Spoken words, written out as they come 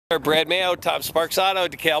Brad Mayo, Tom Sparks Auto,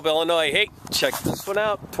 Dekalb, Illinois. Hey, check this one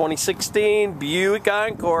out. 2016 Buick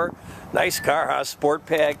Encore. Nice car, huh? Sport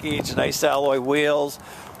package, nice alloy wheels,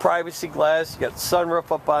 privacy glass. You got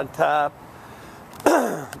sunroof up on top.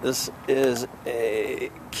 This is a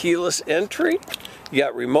keyless entry. You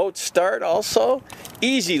got remote start also.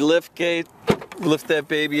 Easy lift gate. Lift that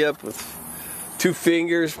baby up with 2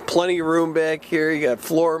 fingers, plenty of room back here. You got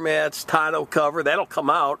floor mats, tonneau cover, that'll come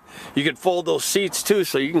out. You can fold those seats too,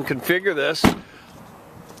 so you can configure this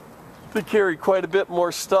to carry quite a bit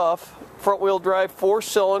more stuff. Front wheel drive,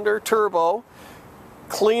 4-cylinder, turbo,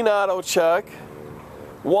 clean auto check,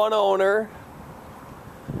 1 owner.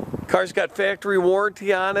 Car's got factory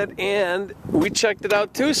warranty on it, and we checked it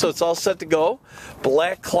out too, so it's all set to go.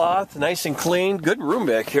 Black cloth, nice and clean. Good room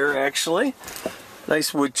back here, actually.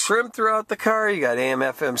 Nice wood trim throughout the car. You got AM,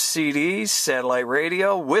 FM, CDs, satellite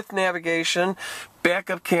radio with navigation.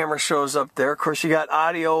 Backup camera shows up there. Of course, you got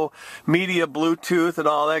audio, media, Bluetooth, and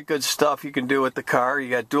all that good stuff you can do with the car. You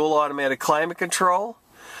got dual automatic climate control,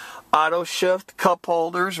 auto shift, cup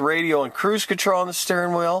holders, radio and cruise control on the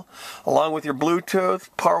steering wheel, along with your Bluetooth,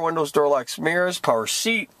 power windows, door locks, mirrors, power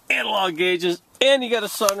seat, analog gauges, and you got a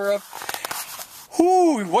sunroof.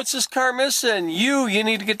 Ooh, what's this car missing? You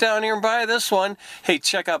need to get down here and buy this one. Hey,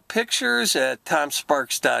 check out pictures at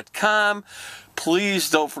tomsparks.com. Please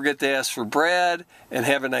don't forget to ask for Brad, and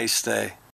have a nice day.